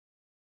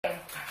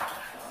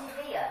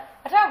Is he here?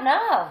 I don't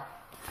know.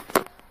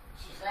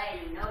 She's letting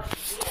him know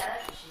she's here.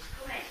 She's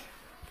coming.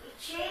 He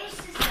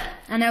chases her.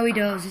 I know he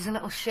does. He's a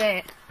little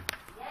shit.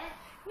 Yeah.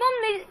 Mum,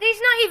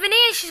 he's not even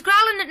here. She's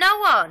growling at no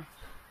one.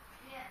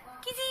 Yeah. Well,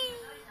 Kizzy.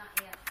 no, he's not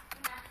here.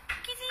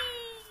 Kizzy.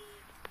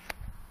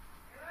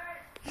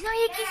 He's not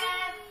here, Kizzy.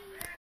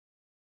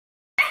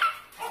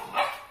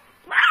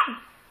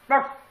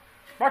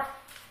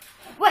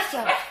 What's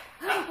up?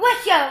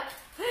 What's up?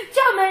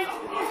 Tell me.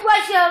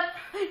 What's up?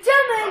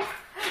 Tell me.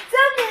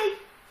 Tell me.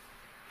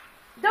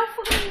 Don't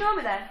fucking ignore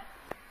me then.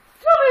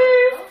 Tell me.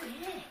 Oh,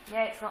 yeah.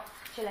 Yeah, it's not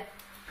chilly.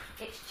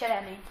 It's chilly, I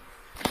mean.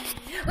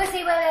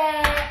 Whistle,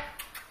 Willie.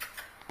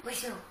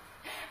 Whistle.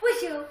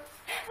 Whistle.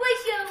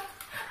 Whistle.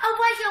 Oh,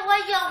 whistle,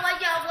 whistle,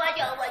 whistle,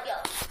 whistle,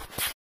 whistle.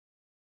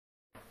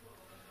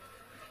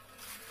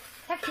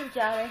 Thank you,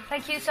 Charlie.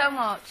 Thank you so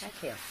much.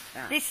 Thank you.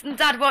 Right. Listen,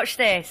 Dad, watch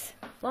this.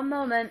 1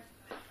 moment.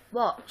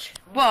 Watch.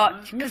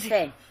 Watch.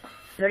 Nothing.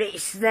 But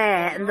it's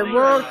there, and the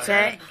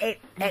water,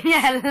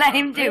 Yeah, let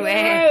him do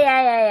it.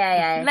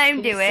 Yeah. Let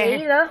him do it.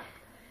 See, look.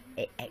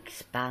 It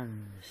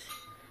expands,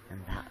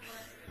 and that's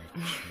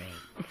the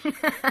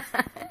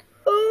trick.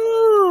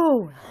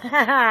 Ooh!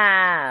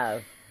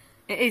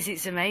 It is,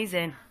 it's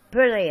amazing.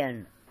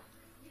 Brilliant.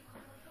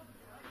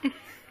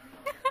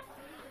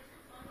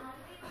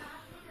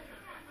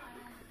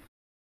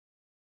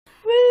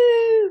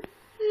 Woo!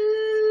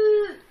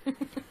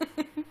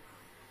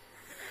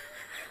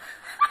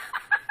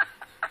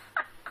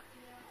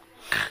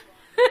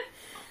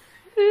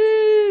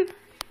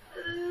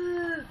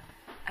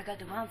 I got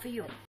the one for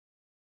you.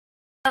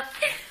 Come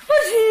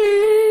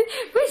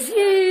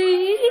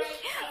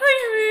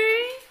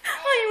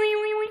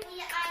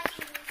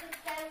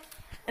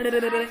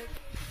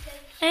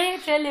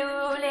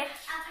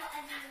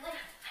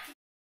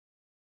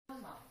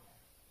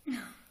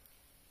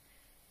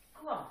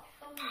on,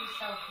 film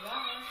yourself,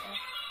 right?